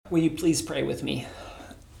Will you please pray with me?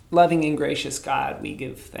 Loving and gracious God, we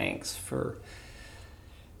give thanks for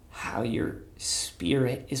how your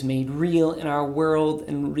Spirit is made real in our world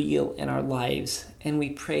and real in our lives. And we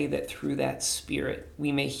pray that through that Spirit,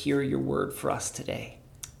 we may hear your word for us today.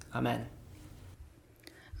 Amen.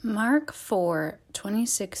 Mark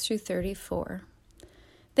 4:26-34.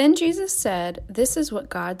 Then Jesus said, "This is what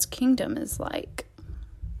God's kingdom is like.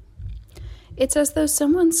 It's as though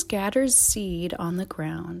someone scatters seed on the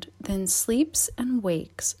ground, then sleeps and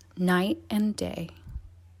wakes night and day.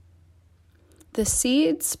 The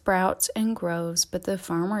seed sprouts and grows, but the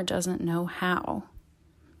farmer doesn't know how.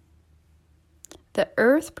 The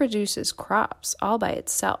earth produces crops all by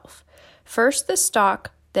itself. First the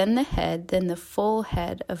stalk, then the head, then the full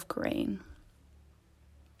head of grain.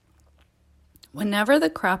 Whenever the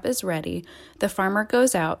crop is ready, the farmer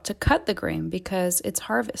goes out to cut the grain because it's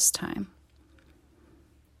harvest time."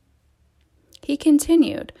 He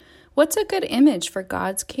continued, "What's a good image for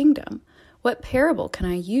God's kingdom? What parable can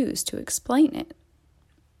I use to explain it?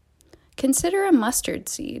 Consider a mustard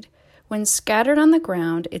seed. When scattered on the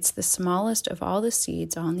ground, it's the smallest of all the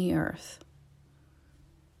seeds on the earth.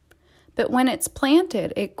 But when it's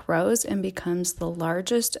planted, it grows and becomes the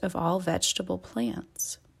largest of all vegetable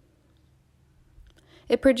plants.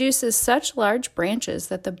 It produces such large branches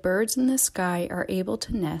that the birds in the sky are able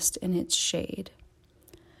to nest in its shade."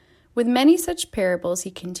 With many such parables,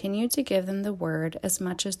 he continued to give them the word as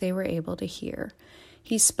much as they were able to hear.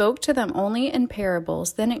 He spoke to them only in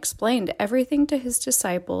parables, then explained everything to his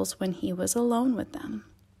disciples when he was alone with them.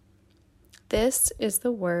 This is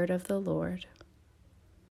the word of the Lord.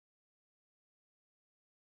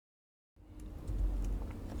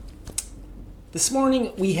 This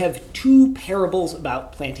morning, we have two parables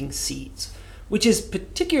about planting seeds, which is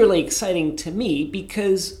particularly exciting to me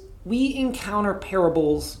because we encounter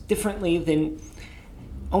parables differently than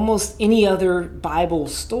almost any other Bible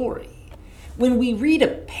story. When we read a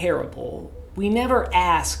parable, we never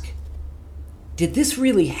ask, did this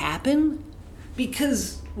really happen?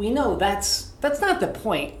 Because we know that's not the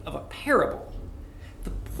point of a parable.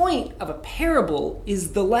 The point of a parable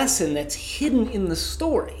is the lesson that's hidden in the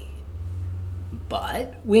story.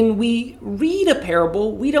 But when we read a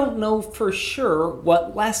parable, we don't know for sure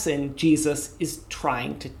what lesson Jesus is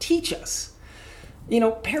trying to teach us.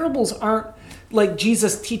 Parables aren't like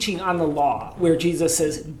Jesus teaching on the law, where Jesus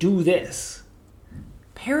says, do this.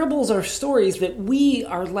 Parables are stories that we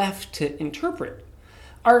are left to interpret.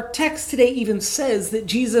 Our text today even says that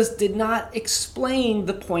Jesus did not explain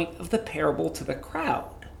the point of the parable to the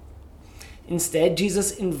crowd. Instead,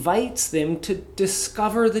 Jesus invites them to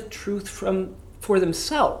discover the truth for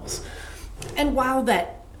themselves. And while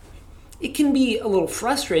it can be a little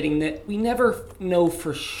frustrating that we never know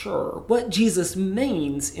for sure what Jesus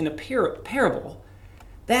means in a parable,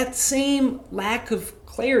 that same lack of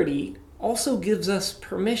clarity also gives us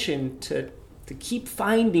permission to keep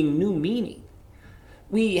finding new meaning.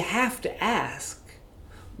 We have to ask,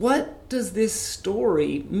 what does this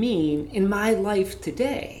story mean in my life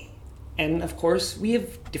today? And of course, we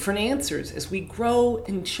have different answers as we grow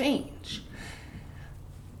and change.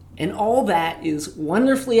 And all that is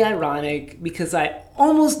wonderfully ironic because I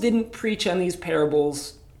almost didn't preach on these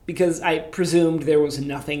parables because I presumed there was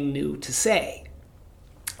nothing new to say.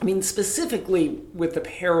 Specifically with the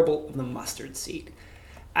parable of the mustard seed.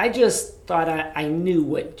 I just thought I knew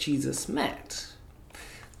what Jesus meant.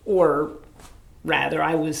 Or rather,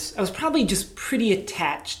 I was probably just pretty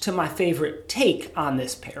attached to my favorite take on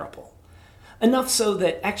this parable. Enough so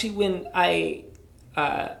that actually when I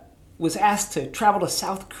was asked to travel to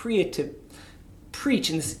South Korea to preach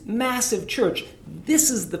in this massive church, this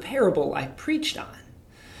is the parable I preached on.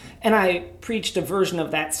 And I preached a version of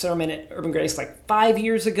that sermon at Urban Grace 5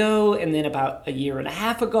 years ago, and then about a year and a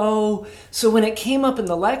half ago. So when it came up in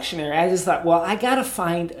the lectionary, I just thought, I got to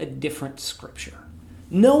find a different scripture.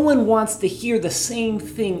 No one wants to hear the same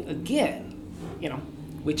thing again,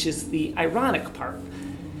 which is the ironic part.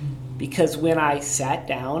 Because when I sat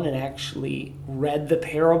down and actually read the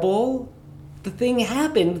parable, the thing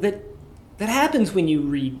happened that happens when you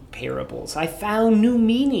read parables. I found new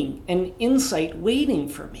meaning and insight waiting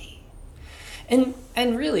for me. And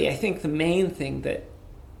really, I think the main thing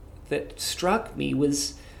that struck me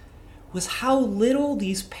was how little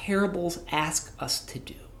these parables ask us to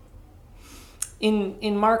do.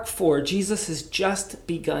 In Mark 4, Jesus has just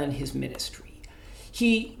begun his ministry.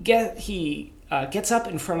 He gets up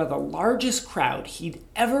in front of the largest crowd he'd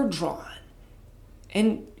ever drawn,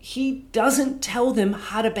 and he doesn't tell them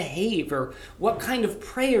how to behave or what kind of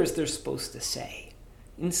prayers they're supposed to say.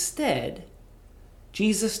 Instead,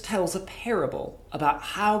 Jesus tells a parable about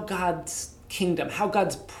how God's kingdom, how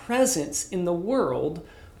God's presence in the world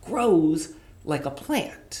grows like a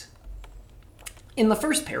plant. In the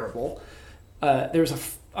first parable, there's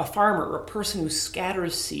a farmer, a person who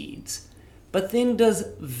scatters seeds, but then does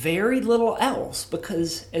very little else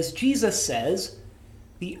because, as Jesus says,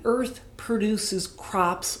 the earth produces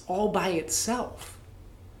crops all by itself.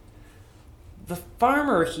 The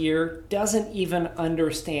farmer here doesn't even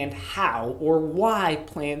understand how or why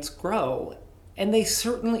plants grow, and they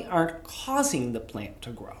certainly aren't causing the plant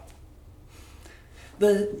to grow.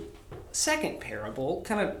 The second parable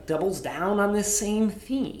kind of doubles down on this same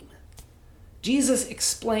theme. Jesus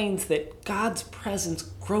explains that God's presence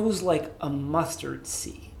grows like a mustard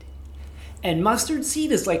seed. And mustard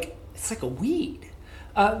seed is like a weed.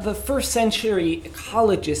 The first century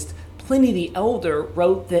ecologist Pliny the Elder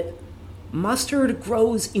wrote that mustard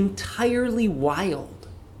grows entirely wild.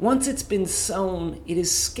 Once it's been sown, it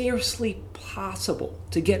is scarcely possible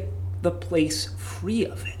to get the place free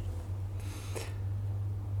of it.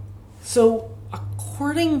 So,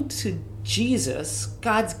 according to Jesus,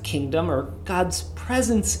 God's kingdom or God's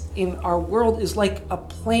presence in our world is like a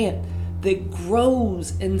plant that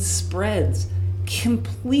grows and spreads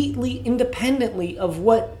completely independently of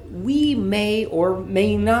what we may or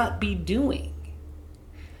may not be doing,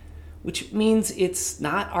 which means it's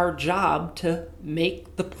not our job to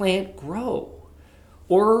make the plant grow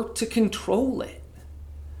or to control it.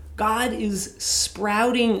 God is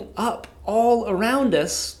sprouting up all around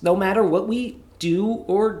us, no matter what we do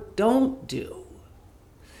or don't do.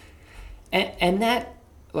 And that,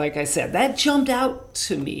 like I said, that jumped out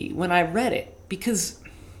to me when I read it because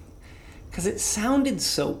it sounded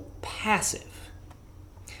so passive.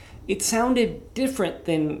 It sounded different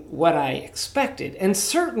than what I expected, and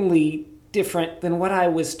certainly different than what I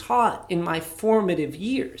was taught in my formative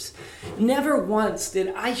years. Never once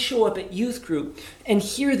did I show up at youth group and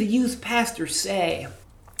hear the youth pastor say,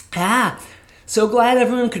 so glad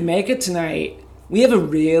everyone could make it tonight. We have a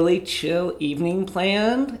really chill evening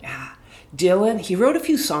planned. Dylan, he wrote a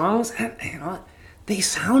few songs, and they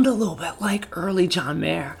sound a little bit like early John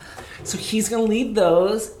Mayer. So he's going to lead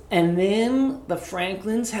those, and then the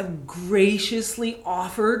Franklins have graciously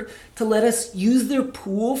offered to let us use their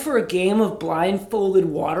pool for a game of blindfolded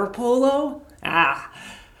water polo.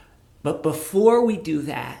 But before we do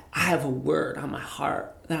that, I have a word on my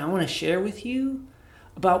heart that I want to share with you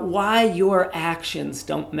about why your actions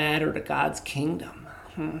don't matter to God's kingdom.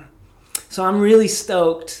 So I'm really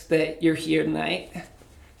stoked that you're here tonight.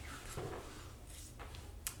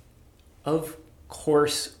 Of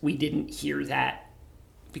course we didn't hear that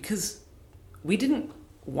because we didn't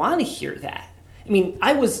want to hear that. I mean,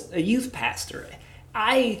 I was a youth pastor.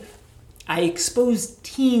 I exposed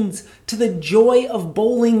teens to the joy of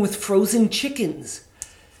bowling with frozen chickens.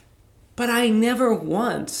 But I never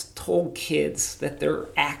once told kids that their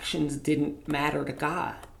actions didn't matter to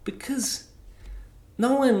God because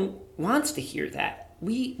no one wants to hear that.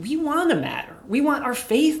 We want to matter. We want our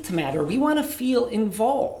faith to matter. We want to feel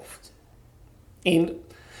involved. And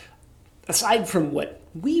aside from what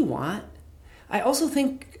we want, I also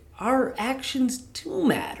think our actions do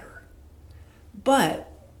matter.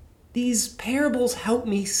 But these parables help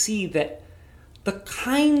me see that the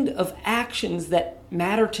kind of actions that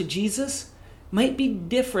matter to Jesus might be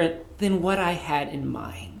different than what I had in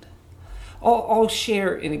mind. I'll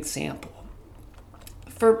share an example.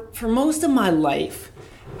 For most of my life,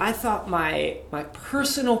 I thought my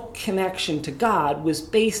personal connection to God was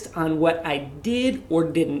based on what I did or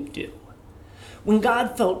didn't do. When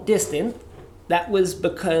God felt distant, that was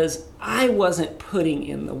because I wasn't putting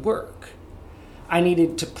in the work. I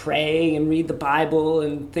needed to pray and read the Bible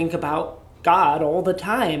and think about God all the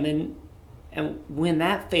time. And when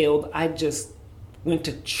that failed, I just went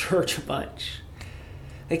to church a bunch.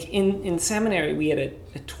 Like in seminary, we had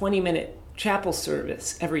a 20-minute chapel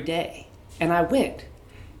service every day. And I went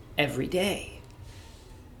every day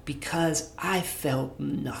because I felt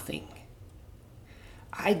nothing.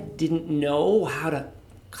 I didn't know how to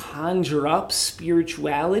conjure up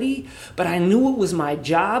spirituality, but I knew it was my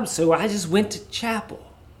job, so I just went to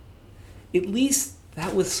chapel. At least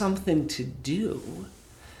that was something to do.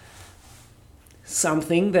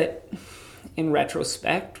 Something that, in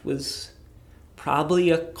retrospect, was probably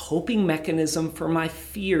a coping mechanism for my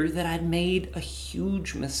fear that I'd made a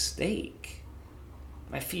huge mistake.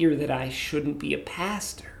 My fear that I shouldn't be a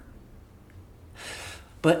pastor.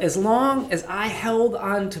 But as long as I held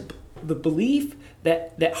on to the belief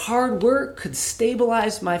that hard work could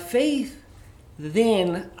stabilize my faith,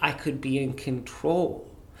 then I could be in control.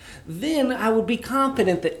 Then I would be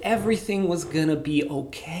confident that everything was going to be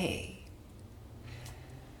okay.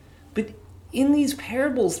 But in these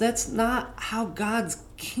parables, that's not how God's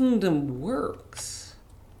kingdom works.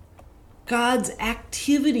 God's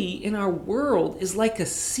activity in our world is like a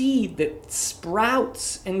seed that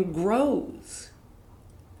sprouts and grows.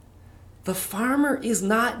 The farmer is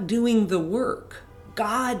not doing the work.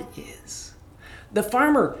 God is. The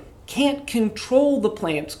farmer can't control the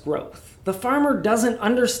plant's growth. The farmer doesn't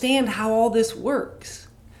understand how all this works.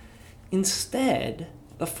 Instead,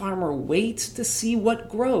 the farmer waits to see what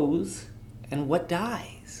grows and what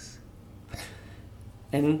dies.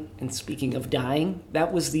 And speaking of dying,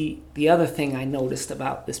 that was the other thing I noticed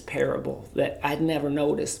about this parable that I'd never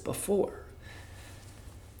noticed before.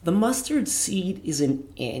 The mustard seed is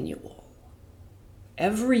an annual.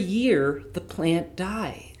 Every year, the plant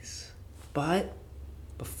dies. But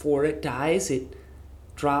before it dies, it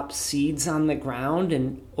drops seeds on the ground,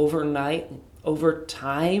 and over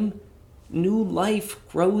time, new life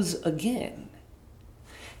grows again.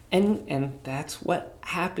 And that's what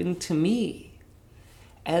happened to me.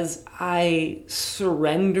 As I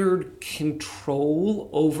surrendered control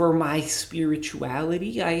over my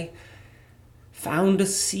spirituality, I found a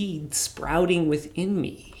seed sprouting within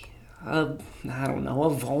me. A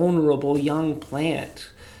vulnerable young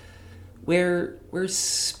plant where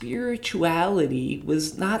spirituality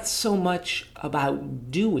was not so much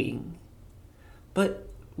about doing, but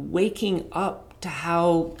waking up to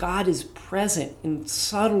how God is present in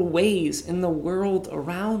subtle ways in the world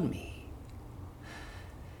around me.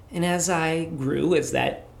 And as I grew,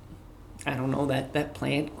 that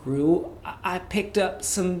plant grew, I picked up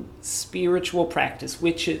some spiritual practices,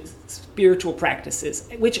 which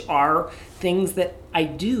are things that I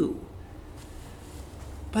do.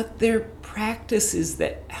 But they're practices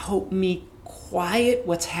that help me quiet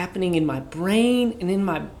what's happening in my brain and in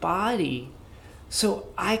my body so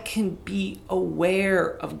I can be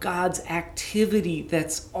aware of God's activity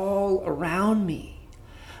that's all around me.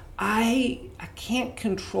 I can't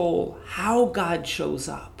control how God shows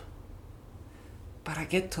up, but I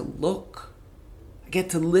get to look, I get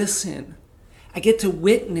to listen, I get to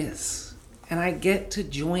witness, and I get to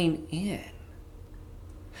join in.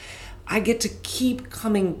 I get to keep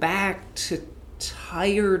coming back to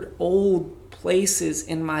tired old places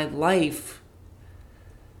in my life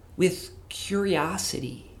with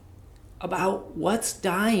curiosity about what's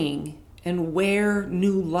dying and where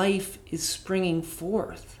new life is springing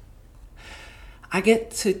forth. I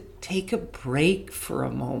get to take a break for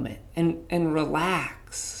a moment and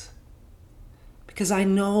relax because I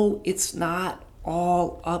know it's not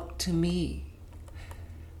all up to me.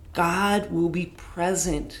 God will be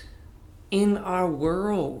present in our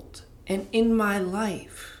world and in my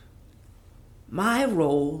life. My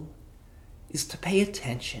role is to pay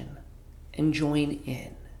attention and join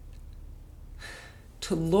in,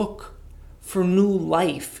 to look for new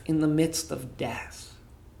life in the midst of death,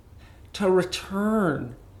 to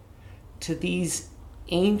return to these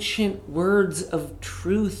ancient words of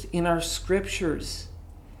truth in our scriptures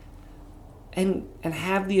and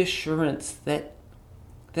have the assurance that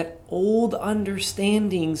old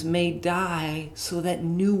understandings may die so that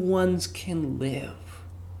new ones can live.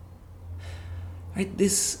 Right?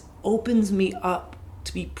 This opens me up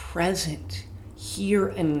to be present here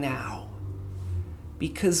and now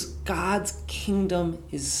because God's kingdom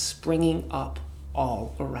is springing up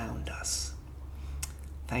all around us.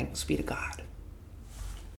 Thanks be to God.